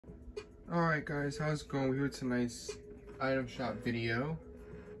Alright guys, how's it going? We're here with tonight's item shop video.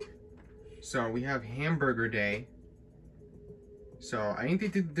 So we have hamburger day. So I think they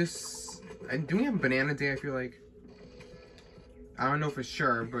did this, do we have banana day? I feel like, I don't know for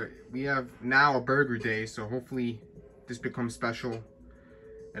sure, but we have now a burger day, so hopefully this becomes special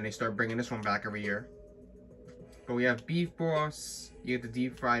and they start bringing this one back every year. But we have beef boss, you get the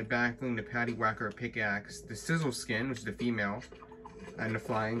deep fried backling, the patty whacker pickaxe, the sizzle skin, which is the female, and the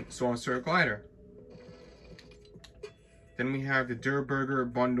flying saucer glider. Then we have the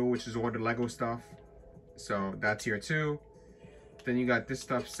durrrrrr bundle, which is all the Lego stuff, so that's here too. Then you got this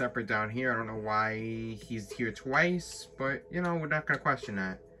stuff separate down here. I don't know why he's here twice, but you know, we're not gonna question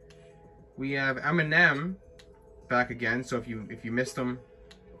that. We have M&M back again, so if you missed them,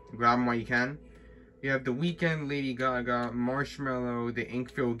 grab them while you can. We have the Weekend Lady Gaga, Marshmallow, the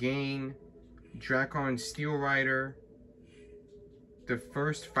Inkfill Gang, Dracon Steel Rider, the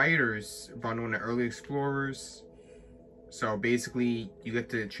First Fighters bundle, and the Early Explorers. So basically, you get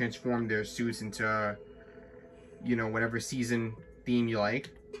to transform their suits into, you know, whatever season theme you like.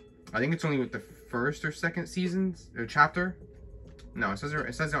 I think it's only with the first or second seasons or chapter. No, it says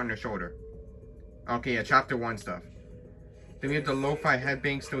it on their shoulder. Okay, yeah, chapter 1 stuff. Then we have the Lo-Fi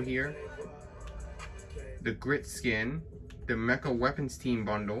Headbang still here. The Grit Skin, the Mecha Weapons Team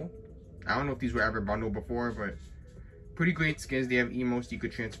bundle. I don't know if these were ever bundled before, but pretty great skins. They have emotes, you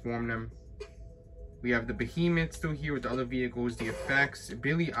could transform them. We have the Behemoth still here with the other vehicles, the effects,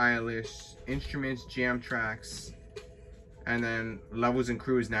 Billie Eilish, instruments, jam tracks, and then levels and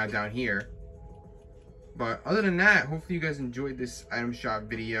crew is now down here. But other than that, hopefully you guys enjoyed this item shop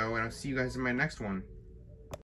video, and I'll see you guys in my next one.